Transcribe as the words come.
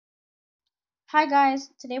Hi guys,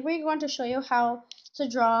 today we're going to show you how to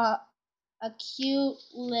draw a cute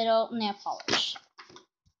little nail polish.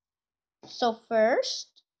 So first,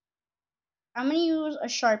 I'm going to use a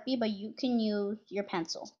Sharpie, but you can use your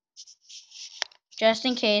pencil. Just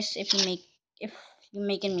in case if you're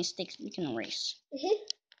making mistakes, you can erase.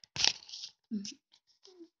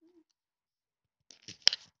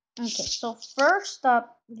 Okay, so first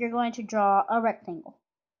up, you're going to draw a rectangle.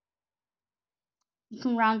 You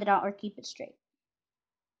can round it out or keep it straight.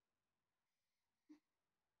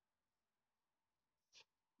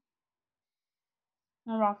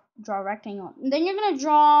 Draw a rectangle. And then you're going to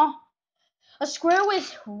draw a square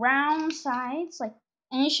with round sides,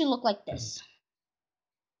 and it should look like this.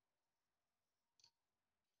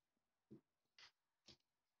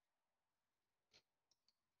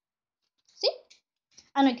 See?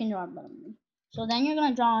 I know you can draw it better than me. So then you're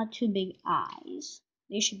gonna draw two big eyes.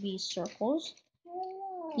 They should be circles.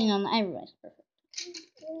 You know, everybody's perfect.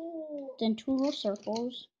 Then two little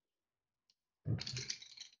circles.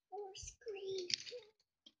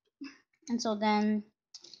 And so then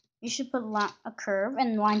you should put a curve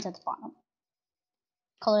and lines at the bottom.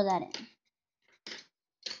 Color that in.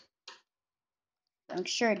 Make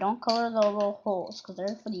sure don't color the little holes because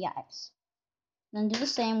they're for the eyes. Then do the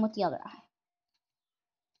same with the other eye.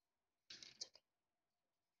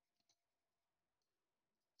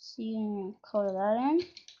 So you're gonna color that in.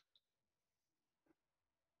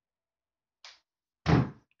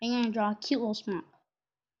 And you're gonna draw a cute little smile.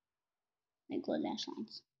 Like little dash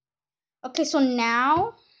lines. Okay, so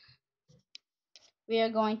now we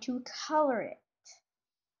are going to color it.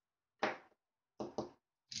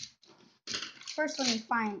 First, let me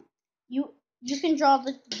find you can draw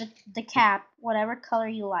the cap whatever color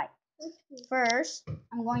you like. First,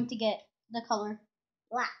 I'm going to get the color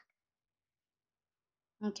black.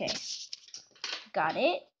 Okay, got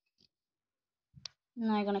it.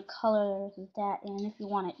 Now I'm gonna color that in if you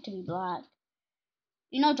want it to be black.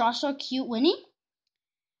 You know, Draw So Cute Winnie.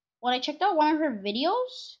 When I checked out one of her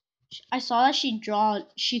videos, I saw that she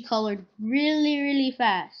colored really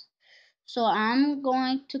fast. So I'm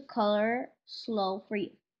going to color slow for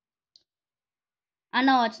you. I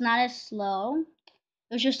know it's not as slow.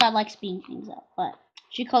 It's just I like speeding things up, but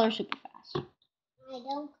she colors super fast. I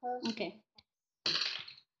don't color. Okay.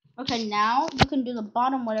 Okay, now you can do the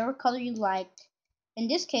bottom whatever color you like. In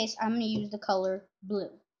this case, I'm gonna use the color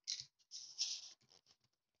blue.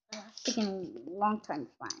 It's taking a long time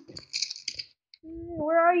to find.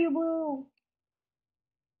 Where are you, blue?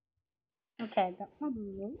 Okay, I got my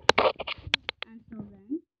blue. And so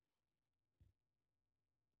then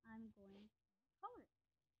I'm going to color it.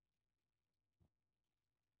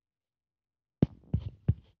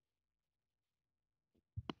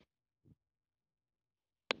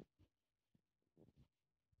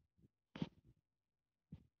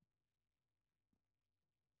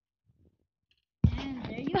 And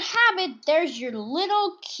there you have it. There's your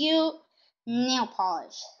little cute nail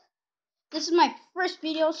polish. This is my first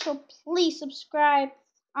video, so please subscribe.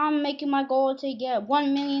 I'm making my goal to get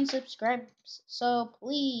 1 million subscribers. So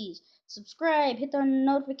please subscribe, hit the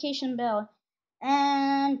notification bell,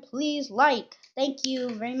 and please like. Thank you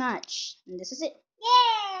very much. And this is it.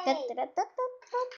 Yay!